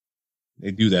family.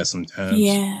 They do that sometimes.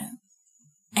 Yeah.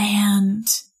 And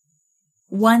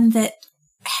one that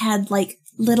had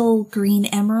little green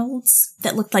emeralds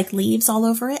that looked like leaves all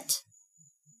over it.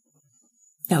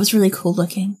 That was really cool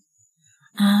looking.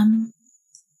 Was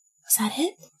that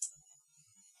it?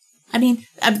 I mean,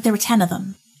 there were 10 of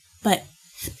them, but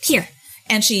here.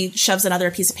 And she shoves another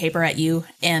piece of paper at you,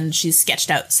 and she's sketched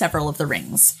out several of the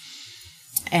rings.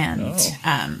 And,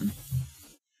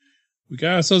 We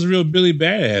got ourselves a real Billy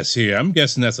Badass here. I'm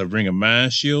guessing that's a ring of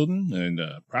mind shielding and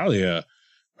probably a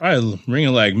ring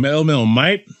of like metal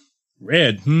might.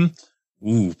 Red,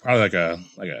 Ooh, probably like an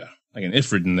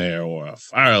Ifrit in there or a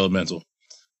fire elemental.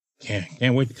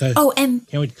 Can't wait to cut. Oh, and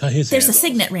can't wait to cut his. There's a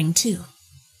signet ring too.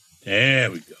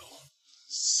 There we go.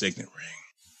 Signet ring.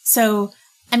 So,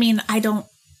 I mean, I don't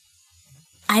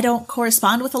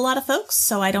correspond with a lot of folks,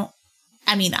 so I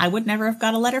would never have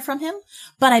got a letter from him,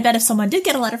 but I bet if someone did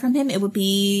get a letter from him, it would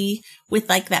be with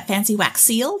like that fancy wax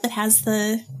seal that has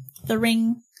the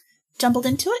ring jumbled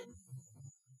into it.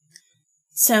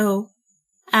 So,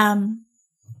 I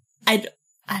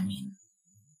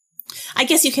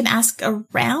guess you can ask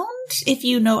around if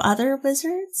you know other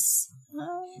wizards.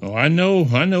 Oh, I know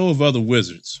of other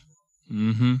wizards.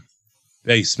 Mm-hmm.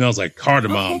 Bet he smells like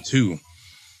cardamom too.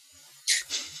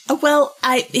 Well,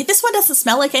 this one doesn't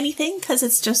smell like anything because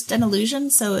it's just an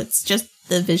illusion, so it's just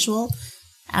the visual.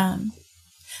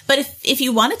 But if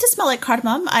you want it to smell like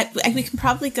cardamom, we can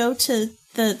probably go to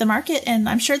the market, and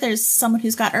I'm sure there's someone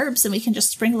who's got herbs, and we can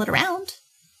just sprinkle it around.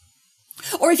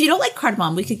 Or if you don't like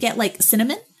cardamom, we could get like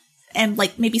cinnamon and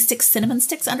like maybe 6 cinnamon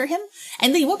sticks under him,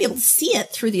 and then you won't be able to see it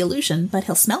through the illusion, but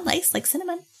he'll smell nice like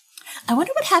cinnamon. I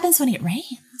wonder what happens when it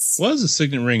rains. What does a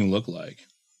signet ring look like?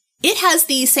 It has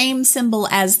the same symbol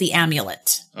as the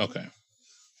amulet. Okay.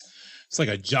 It's like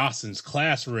a Jostens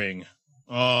class ring.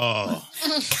 Oh.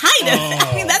 Kind of.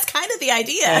 I mean, that's kind of the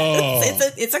idea. Oh.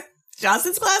 It's a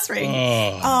Jostens class ring.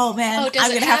 Oh man. Oh,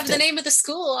 does it have the name of the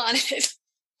school on it?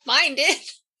 Mine did.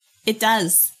 It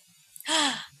does.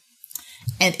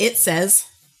 And it says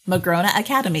Magrona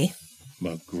Academy.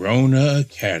 Magrona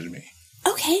Academy.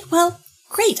 Okay, well,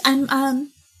 great. Thank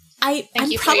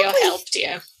you for your help,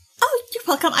 dear. Oh, you're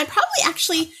welcome. I'm probably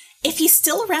actually, if he's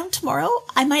still around tomorrow,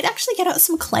 I might actually get out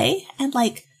some clay and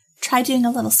like try doing a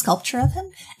little sculpture of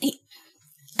him.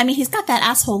 He's got that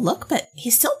asshole look, but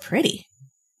he's still pretty.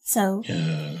 So,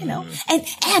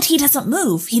 and he doesn't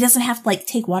move. He doesn't have to like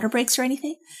take water breaks or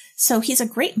anything. So he's a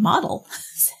great model.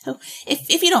 So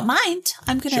if you don't mind,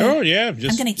 I'm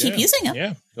gonna keep using him.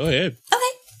 Yeah, go ahead.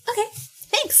 Okay,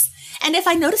 thanks. And if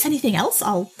I notice anything else,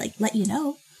 I'll like let you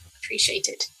know. Appreciate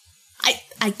it.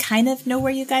 I kind of know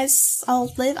where you guys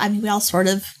all live. I mean, we all sort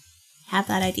of have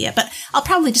that idea, but I'll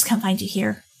probably just come find you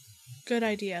here. Good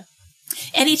idea.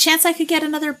 Any chance I could get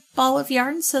another ball of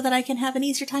yarn so that I can have an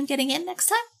easier time getting in next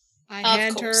time? I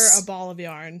hand her a ball of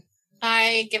yarn.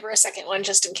 I give her a second one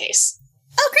just in case.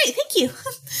 Oh, great. Thank you.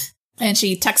 And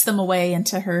she tucks them away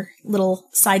into her little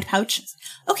side pouch.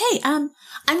 Okay, I'm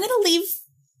going to leave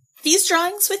these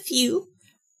drawings with you.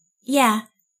 Yeah.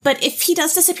 But if he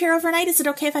does disappear overnight, is it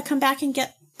okay if I come back and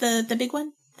get the big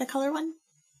one? The color one?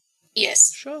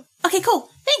 Yes. Sure. Okay,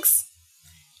 cool. Thanks.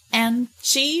 And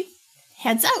she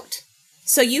heads out.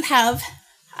 So you have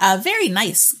a very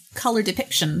nice color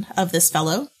depiction of this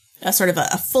fellow. A sort of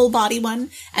a full body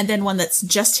one, and then one that's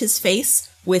just his face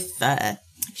with,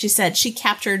 she said she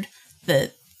captured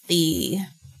the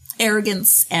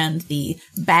arrogance and the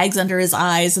bags under his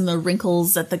eyes and the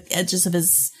wrinkles at the edges of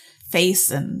his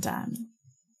face, and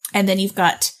then you've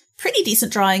got pretty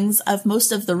decent drawings of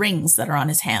most of the rings that are on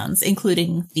his hands,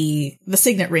 including the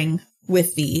signet ring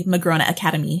with the Magrona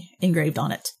Academy engraved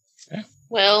on it. Yeah.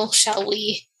 Well, shall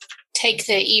we take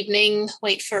the evening,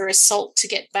 wait for Salt to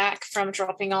get back from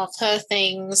dropping off her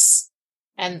things,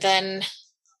 and then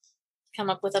come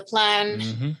up with a plan?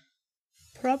 Mm-hmm.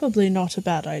 Probably not a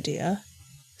bad idea,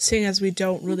 seeing as we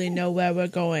don't really know where we're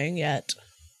going yet.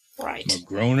 Right.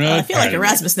 Magrona I feel like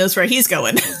Erasmus knows where he's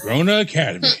going. Magrona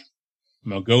Academy. I'm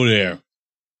going to go there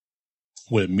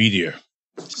with a meteor.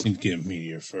 Just need to get a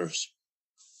meteor first.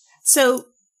 So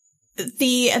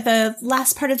the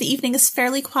last part of the evening is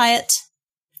fairly quiet.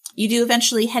 You do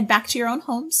eventually head back to your own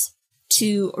homes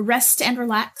to rest and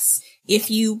relax.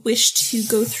 If you wish to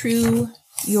go through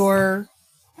your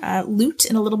loot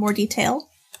in a little more detail,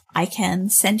 I can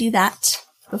send you that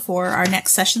before our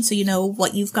next session so you know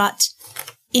what you've got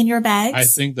in your bags. I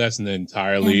think that's an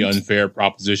entirely unfair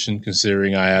proposition,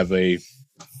 considering I have a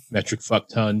metric fuck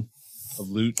ton of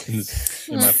loot in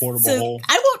my portable hole.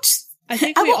 I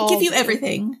won't give you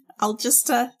everything. I'll just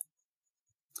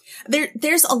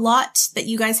There's a lot that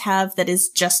you guys have that is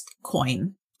just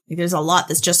coin. There's a lot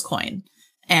that's just coin.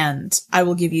 And I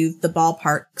will give you the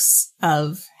ballparks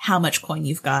of how much coin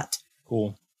you've got.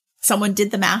 Cool. Someone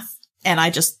did the math, and I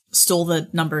just stole the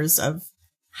numbers of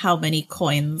how many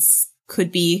coins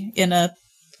could be in a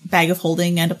bag of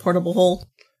holding and a portable hole.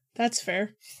 That's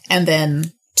fair. And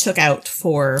then took out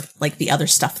for like the other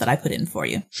stuff that I put in for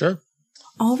you. Sure.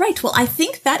 All right. Well, I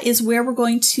think that is where we're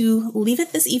going to leave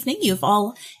it this evening. You've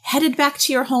all headed back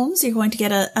to your homes. You're going to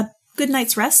get a good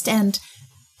night's rest and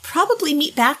probably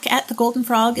meet back at the Golden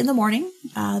Frog in the morning.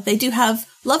 They do have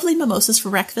lovely mimosas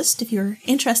for breakfast if you're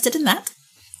interested in that.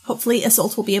 Hopefully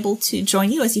Isolde will be able to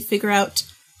join you as you figure out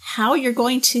how you're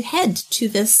going to head to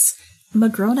this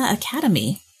Magrona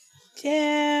Academy.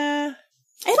 Yeah.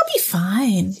 It'll be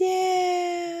fine.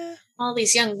 Yeah. All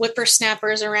these young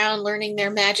whippersnappers around learning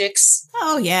their magics.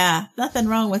 Oh, yeah. Nothing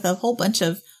wrong with a whole bunch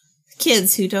of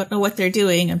kids who don't know what they're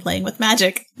doing and playing with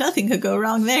magic. Nothing could go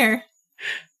wrong there.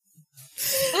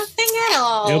 Nothing at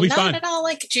all. It'll be Not fun. at all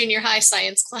like a junior high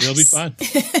science class. It'll be fun.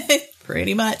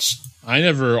 Pretty much. I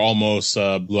never almost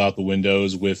blew out the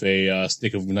windows with a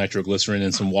stick of nitroglycerin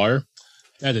and some water.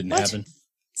 That didn't happen.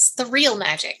 It's the real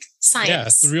magic. Science. Yeah,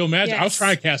 it's the real magic. Yes. I was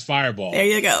trying to cast Fireball. There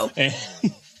you go.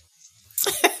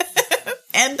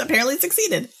 And apparently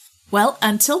succeeded. Well,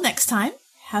 until next time,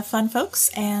 have fun,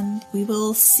 folks, and we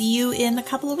will see you in a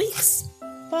couple of weeks.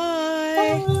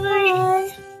 Bye.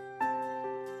 Bye.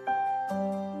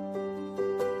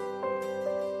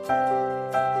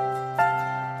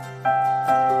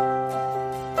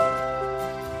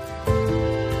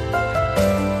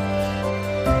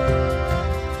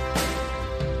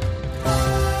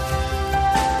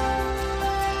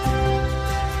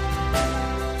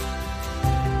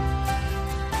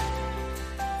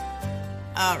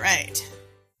 All right.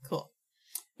 Cool.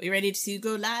 We ready to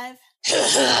go live?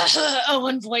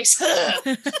 Owen voice.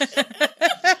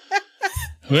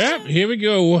 Well, here we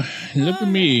go. Look at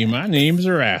me. My name's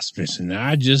Erasmus, and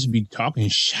I just be talking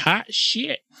hot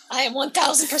shit. I am 1000%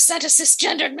 a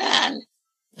cisgendered man.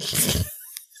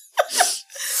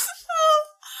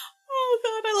 Oh,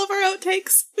 God, I love our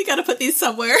outtakes. We gotta put these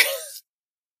somewhere.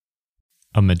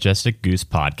 A Majestic Goose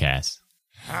podcast.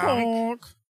 Honk.